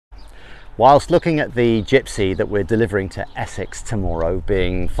Whilst looking at the Gypsy that we're delivering to Essex tomorrow,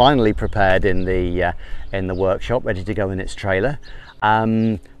 being finally prepared in the workshop, ready to go in its trailer,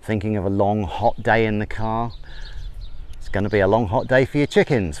 thinking of a long hot day in the car. It's going to be a long hot day for your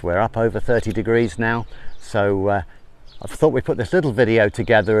chickens. We're up over 30 degrees now, so I thought we'd put this little video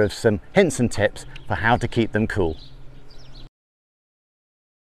together of some hints and tips for how to keep them cool.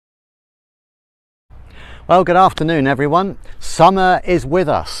 Well, good afternoon everyone. Summer is with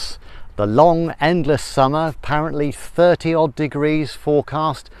us. The long, endless summer, apparently 30 odd degrees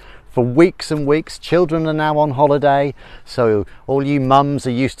forecast for weeks and weeks. Children are now on holiday, so all you mums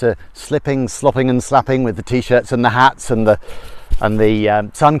are used to slipping, slopping and slapping with the t-shirts and the hats and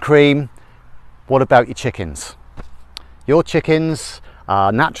the sun cream. What about your chickens? Your chickens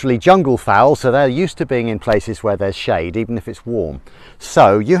are naturally jungle fowl, so they're used to being in places where there's shade, even if it's warm.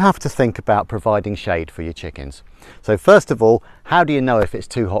 So you have to think about providing shade for your chickens. So first of all, how do you know if it's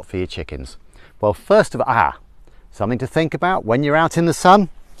too hot for your chickens? Well, first of all, something to think about when you're out in the sun.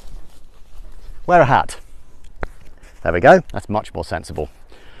 Wear a hat. There we go, that's much more sensible.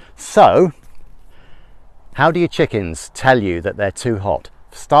 So, how do your chickens tell you that they're too hot?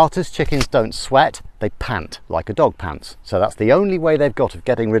 For starters, chickens don't sweat, they pant like a dog pants. So that's the only way they've got of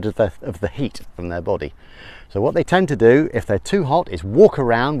getting rid of the heat from their body. So what they tend to do if they're too hot is walk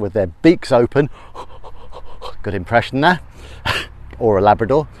around with their beaks open. Good impression there. Or a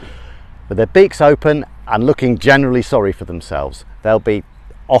Labrador. With their beaks open and looking generally sorry for themselves. They'll be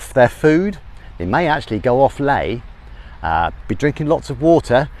off their food. They may actually go off lay, be drinking lots of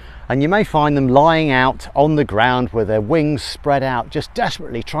water, and you may find them lying out on the ground with their wings spread out, just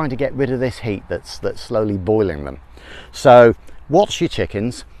desperately trying to get rid of this heat that's slowly boiling them. So watch your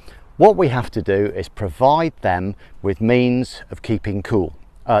chickens. What we have to do is provide them with means of keeping cool.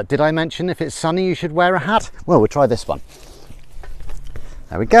 Did I mention if it's sunny you should wear a hat? Well, we'll try this one.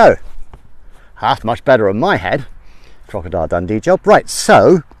 There we go. That's much better on my head. Crocodile Dundee job. Right,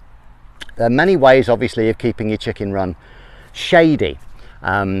 so there are many ways obviously of keeping your chicken run shady.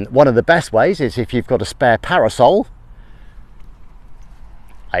 One of the best ways is if you've got a spare parasol,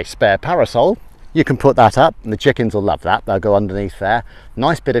 you can put that up and the chickens will love that. They'll go underneath there.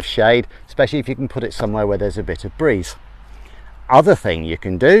 Nice bit of shade, especially if you can put it somewhere where there's a bit of breeze. Other thing you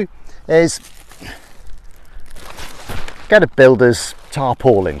can do is get a builder's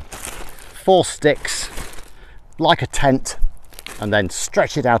tarpaulin, 4 sticks like a tent, and then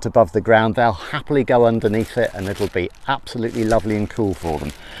stretch it out above the ground. They'll happily go underneath it and it'll be absolutely lovely and cool for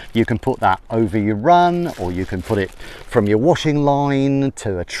them. You can put that over your run, or you can put it from your washing line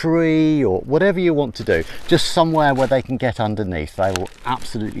to a tree, or whatever you want to do. Just somewhere where they can get underneath. They will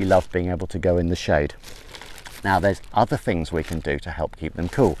absolutely love being able to go in the shade. Now there's other things we can do to help keep them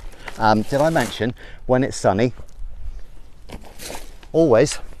cool. Did I mention when it's sunny,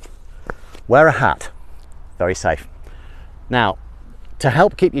 always wear a hat. Very safe. Now, to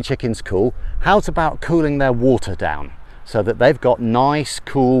help keep your chickens cool, how's about cooling their water down so that they've got nice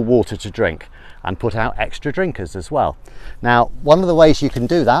cool water to drink, and put out extra drinkers as well. Now, one of the ways you can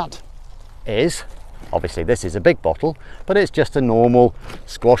do that is, obviously this is a big bottle, but it's just a normal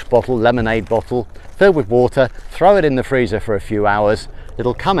squash bottle, lemonade bottle, filled with water. Throw it in the freezer for a few hours.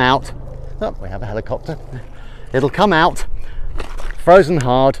 It'll come out, oh, we have a helicopter. It'll come out frozen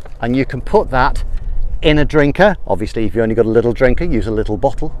hard, and you can put that in a drinker. Obviously if you only got a little drinker, use a little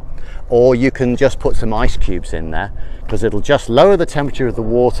bottle, or you can just put some ice cubes in there, because it'll just lower the temperature of the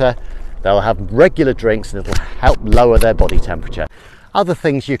water. They'll have regular drinks and it'll help lower their body temperature. Other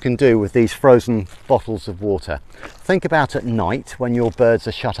things you can do with these frozen bottles of water. Think about at night when your birds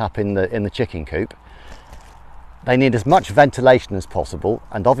are shut up in the chicken coop. They need as much ventilation as possible,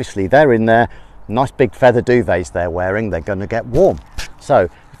 and obviously they're in their nice big feather duvets they're wearing. They're going to get warm. So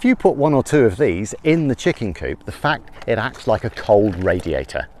if you put 1 or 2 of these in the chicken coop, the fact it acts like a cold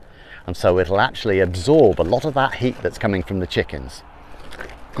radiator, and so it'll actually absorb a lot of that heat that's coming from the chickens.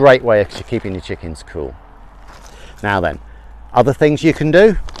 Great way of keeping your chickens cool. Now then, other things you can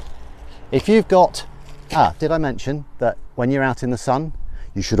do. If you've got, did I mention that when you're out in the sun,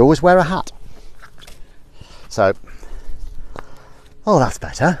 you should always wear a hat? So, oh, that's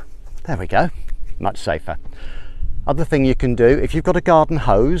better. There we go, much safer. Other thing you can do, if you've got a garden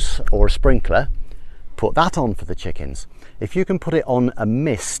hose or a sprinkler, put that on for the chickens. If you can put it on a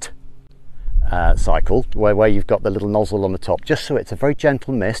mist cycle, where you've got the little nozzle on the top, just so it's a very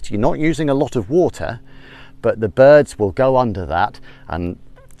gentle mist, you're not using a lot of water, but the birds will go under that, and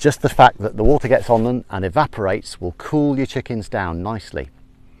just the fact that the water gets on them and evaporates will cool your chickens down nicely.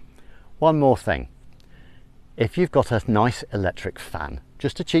 One more thing, if you've got a nice electric fan,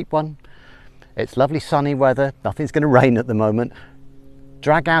 just a cheap one, it's lovely sunny weather, nothing's going to rain at the moment,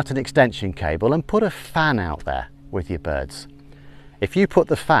 drag out an extension cable and put a fan out there with your birds. If you put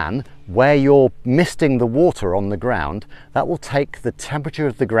the fan where you're misting the water on the ground, that will take the temperature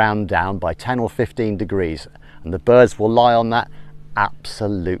of the ground down by 10 or 15 degrees, and the birds will lie on that,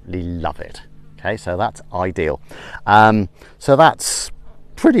 absolutely love it. Okay, so that's ideal. So that's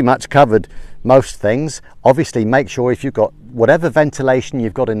pretty much covered most things. Obviously, make sure if you've got whatever ventilation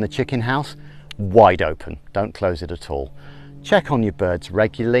you've got in the chicken house, wide open, don't close it at all. Check on your birds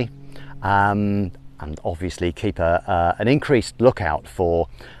regularly, and obviously keep an increased lookout for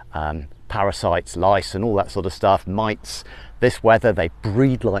parasites, lice and all that sort of stuff, mites. This weather, they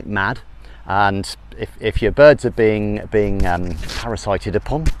breed like mad, and if your birds are being parasited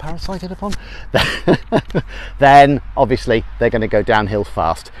upon, then obviously they're going to go downhill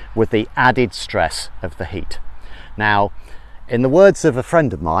fast with the added stress of the heat. Now, in the words of a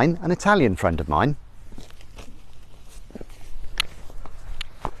friend of mine, an Italian friend of mine,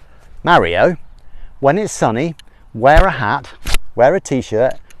 Mario, when it's sunny, wear a hat, wear a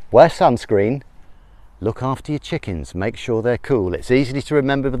t-shirt, wear sunscreen, look after your chickens, make sure they're cool. It's easy to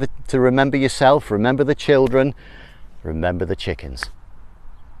remember yourself, remember the children, remember the chickens.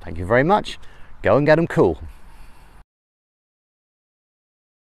 Thank you very much. Go and get them cool.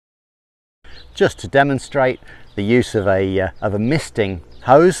 Just to demonstrate the use of a misting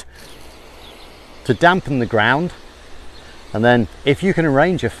hose to dampen the ground, and then if you can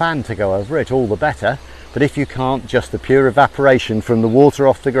arrange a fan to go over it, all the better. But if you can't, just the pure evaporation from the water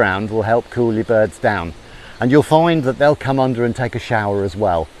off the ground will help cool your birds down. And you'll find that they'll come under and take a shower as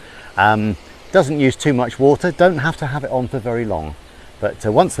well. Doesn't use too much water, don't have to have it on for very long. But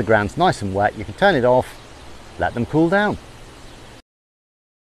once the ground's nice and wet, you can turn it off, let them cool down.